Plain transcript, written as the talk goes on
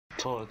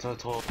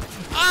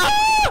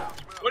Ah!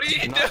 What are you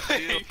doing?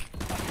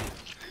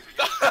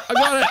 I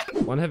got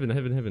it! One heaven. I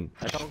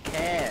don't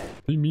care.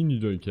 What do you mean you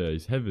don't care?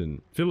 He's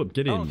heaven. Philip,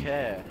 get in. I don't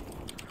care.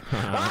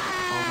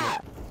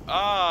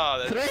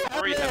 Ah, there's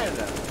three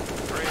heaven.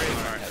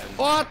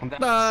 What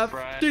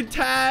the? Dude,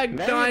 tag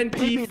Maybe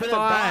Pee-Pee didn't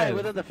die 95.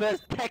 within the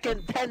first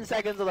 10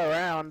 seconds of the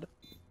round.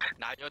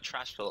 Nah, you're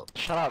trash, Philip.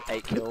 Shut up,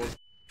 8 kills.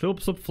 Philip,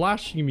 stop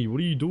flashing me. What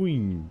are you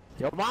doing?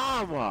 Your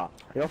mama!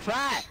 You're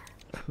fat!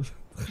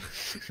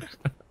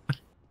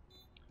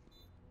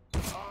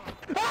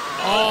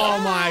 Oh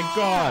my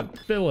god,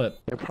 Philip.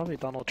 You're probably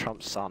Donald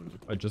Trump's son.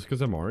 Just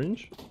because I'm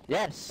orange?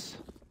 Yes!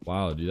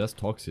 Wow, dude, that's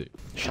toxic.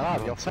 Shut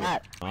up, you're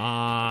fat!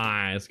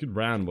 Nice, good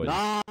round, boys.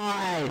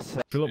 Nice!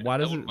 Philip, why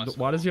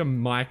does your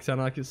mic sound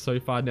like it's so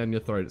far down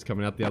your throat? It's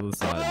coming out the other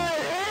side.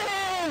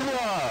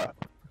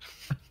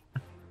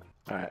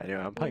 Alright, anyway,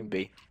 I'm playing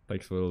B.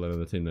 Thanks for letting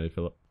the team know,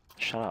 Philip.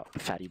 Shut up,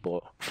 fatty boy.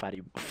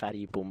 Fatty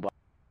boomba.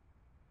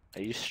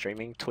 Are you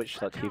streaming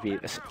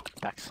Twitch.tv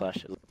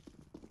 //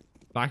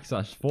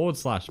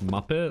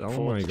 Muppet?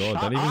 Oh my god,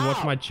 Shut don't even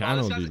watch my up.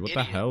 channel, this guy's dude. an What the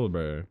idiot. hell,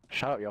 bro?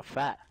 Shut up, you're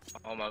fat.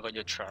 Oh my god,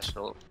 you're trash,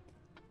 Philip.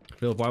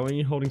 Philip, why weren't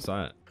you holding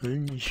sight?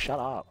 Shut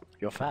up,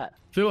 you're fat.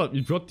 Philip,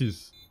 you've got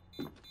this.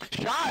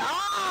 Shut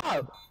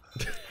up!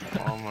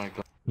 Oh my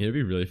god. It'd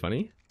be really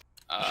funny.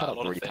 Shut A up,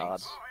 lot of retard.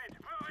 things.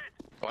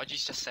 Why'd you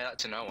just say that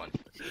to no one?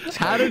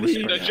 How did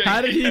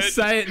he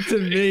say it to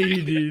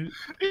me, dude?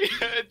 He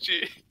heard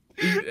you.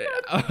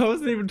 I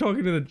wasn't even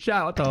talking to the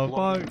chat. What the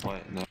fuck?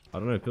 Wait, no. I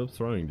don't know. Philip's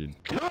throwing, dude.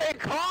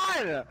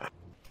 Con!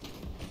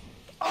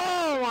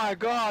 Oh my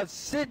god,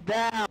 sit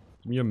down!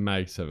 Give me a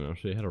mag 7. I'll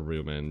show you how a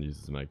real man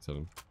uses a mag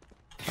 7.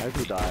 I hope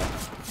you die.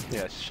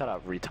 Yeah, shut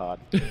up, retard.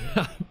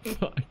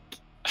 Fuck.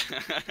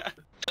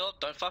 Philip,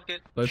 don't fuck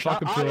it. Don't Shut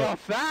fucking up, Philip. you're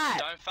fat!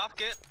 Don't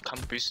fuck it. Come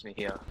boost me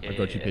here. I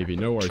got you, PP.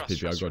 No worries,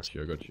 PP. I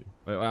got you.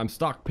 Wait, I'm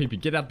stuck, PP.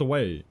 Get out the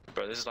way.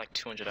 Bro, this is like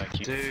 200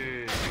 IQ.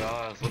 Dude,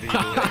 guys, what are you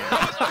doing? What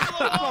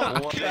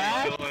are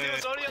you doing? He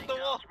was already on the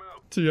wall.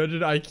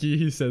 200 IQ,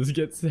 he says,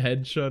 gets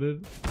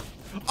headshotted.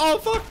 Oh,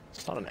 fuck!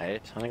 It's not an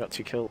 8, I only got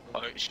 2 kills.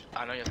 Oh,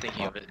 I know you're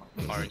thinking of it.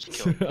 Orange,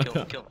 kill,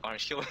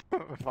 orange, kill.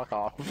 Fuck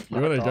off. You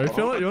wanna go,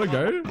 Philip? You wanna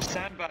go?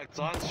 Sandbag,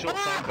 guys, short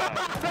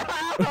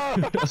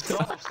sandbag.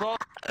 Stop.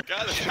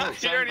 Guys, I can't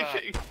hear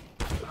anything.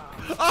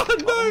 Oh,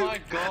 no! Oh my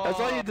god. That's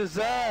all you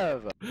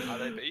deserve! Are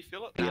they B,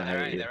 Philip? Yeah, Nah,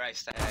 they're A, yeah. they're A,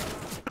 stay A.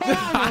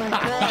 Oh my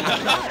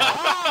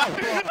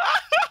god!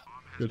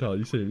 Go, Tyler.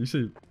 You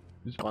see.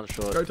 One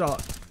short. Go, Tyler.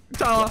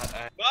 Tyler!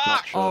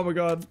 Ah! Oh my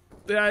god.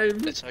 The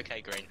aim. It's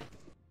okay, Green.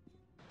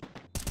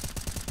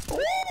 Oh,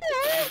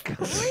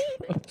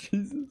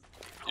 Jesus.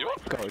 You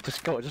what? Go,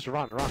 just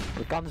run.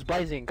 The gun's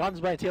blazing to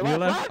your On your left.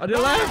 left. On your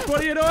left.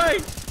 What are you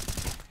doing?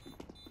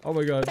 Oh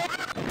my god.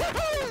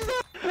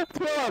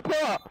 Pull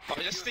up. Oh,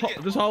 just stick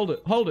it. Just hold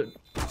it. Hold it.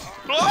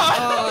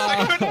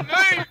 I couldn't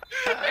move!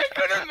 I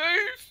couldn't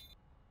move!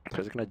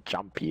 Because it's gonna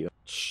jump you.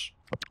 Shh.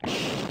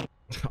 Oh,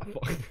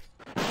 fuck.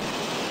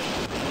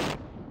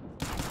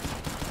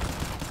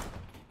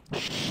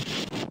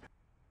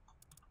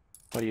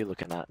 What are you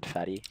looking at,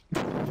 fatty?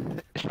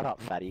 Shut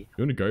up, fatty.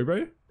 You wanna go,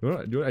 bro?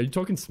 Are you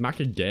talking smack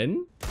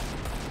again?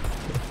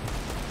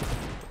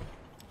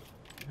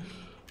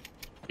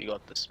 You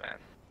got this, man.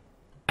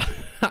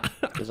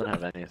 Doesn't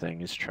have anything,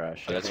 he's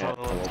trash. He That's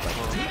doesn't have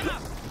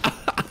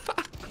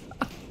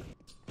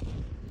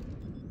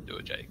Do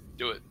it, Jake.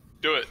 Do it.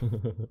 Do it.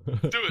 Do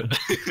it.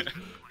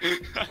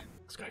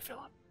 Let's go,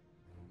 Philip.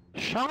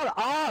 Shut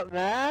up,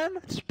 man!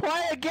 Let's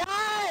play a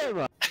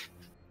game!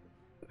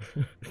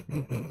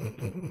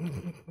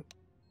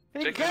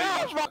 Jake, Get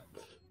out, I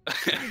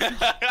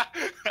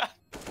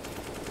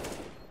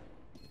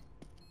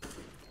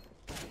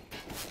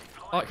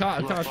Oh,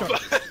 can't.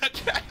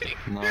 Jake,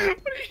 No. what are you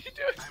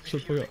doing?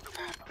 Shut the fuck up.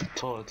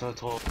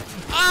 Tall.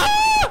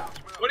 Ah!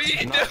 What are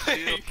you No,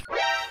 doing?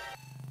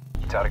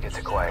 Target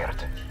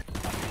acquired.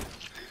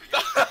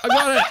 I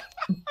got it!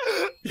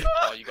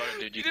 Oh, you got it,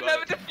 dude. You You didn't got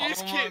have a it. defuse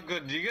Oh my kit.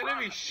 god, you're gonna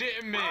be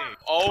shitting me.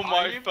 Oh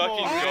my Are you fucking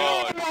for-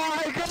 god.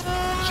 Oh my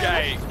god!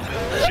 Jake.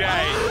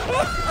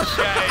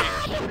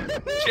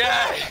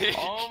 Jake.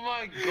 Oh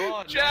my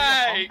god.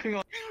 Jake. Now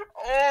I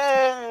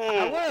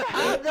Oh. would've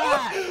had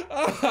that!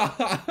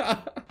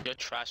 You're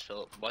trash,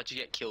 Philip. Why'd you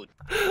get killed?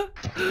 you're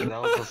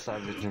that was a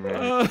savage,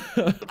 man.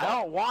 I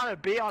don't want to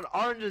be on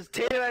Orange's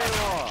team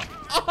anymore!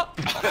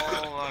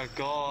 Oh my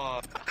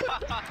god.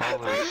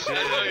 Holy shit.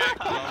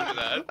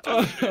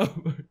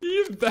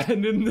 You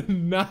abandoned the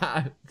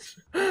match.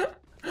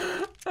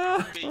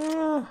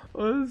 Oh,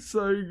 that's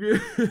so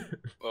good.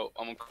 Well,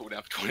 I'm on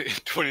cooldown for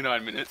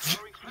 29 minutes.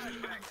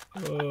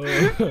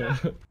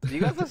 You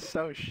guys are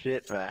so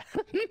shit, man.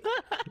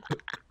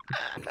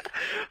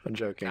 I'm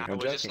joking. Nah, I'm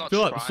we're just joking. not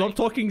Philip, trying. stop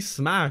talking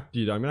smack,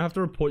 dude. I'm gonna have to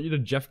report you to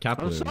Jeff I'm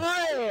Kaplan.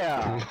 sorry!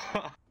 I'm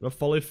gonna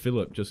follow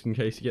Philip just in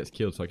case he gets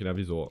killed so I can have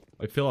his ult.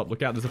 Like, Philip,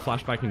 look out, there's a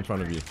flashback in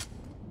front of you.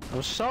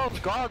 I'm so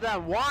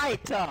goddamn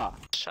white!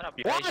 Shut up,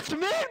 you Watch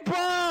me,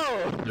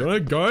 bro! You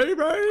wanna go,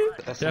 bro?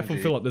 Careful,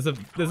 SMG. Philip. There's a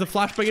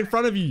flashbang in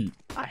front of you.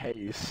 I hate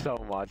you so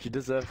much. You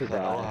deserve to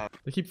Then I'll die. have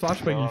They keep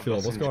flashbanging you, Oh,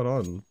 Philip. What's SMG. going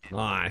on?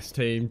 Nice,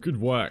 team. Good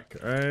work.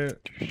 Alright.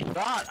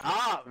 Shut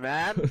up,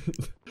 man.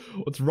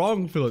 What's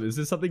wrong, Philip? Is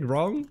there something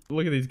wrong?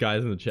 Look at these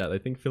guys in the chat. They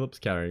think Philip's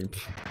carrying.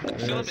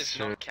 Philip is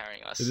not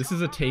carrying us. This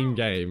is a team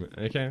game,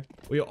 okay?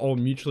 We are all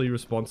mutually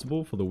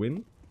responsible for the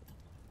win.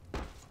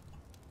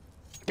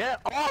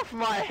 Get off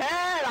my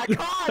head! I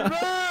can't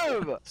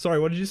move! Sorry,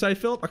 what did you say,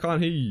 Philip? I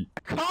can't hear you.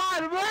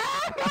 Can't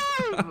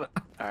move!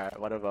 Alright,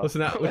 whatever.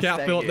 Listen out, look We're out,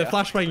 staying Philip. They're here.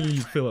 flashbanging you,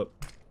 Philip.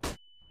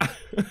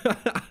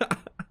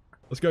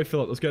 Let's go,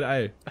 Philip. Let's go to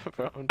A.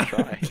 Bro, I'm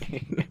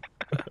trying.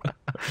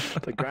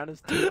 The ground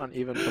is too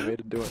uneven for me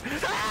to do it.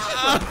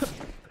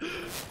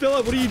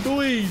 Philip, what are you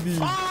doing?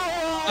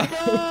 Oh my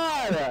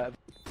god!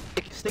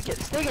 Stick it,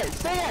 stick it,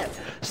 stick it!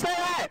 Stick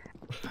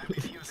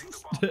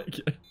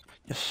it!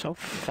 You're so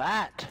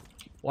fat.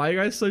 Why are you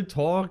guys so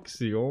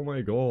toxic? Oh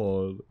my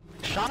god.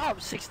 Shut up,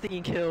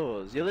 16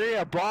 kills. You're literally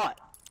a bot.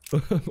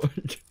 Oh my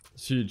god.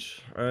 It's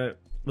huge. Alright.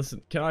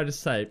 Listen, can I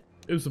just say,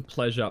 it was a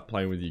pleasure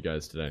playing with you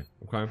guys today.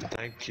 Okay?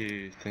 Thank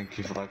you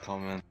for that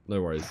comment. No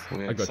worries.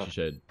 We I got you, accept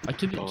Shade.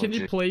 Can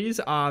you please,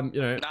 you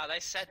know, Nah, they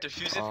said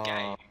defuse it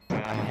gay.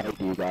 I hate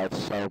you guys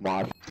so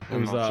much. it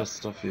was just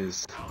stuff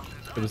is.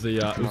 it was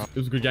it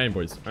was a good game,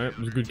 boys. Alright? It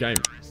was a good game.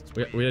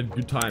 We had a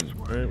good time.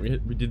 Alright?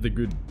 We did the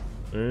good.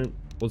 Alright?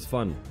 It was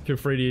fun. Feel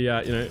free to you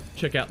know,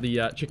 check out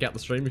the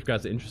stream if you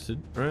guys are interested.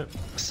 Alright?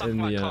 Suck And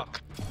my the, cock.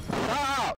 Shut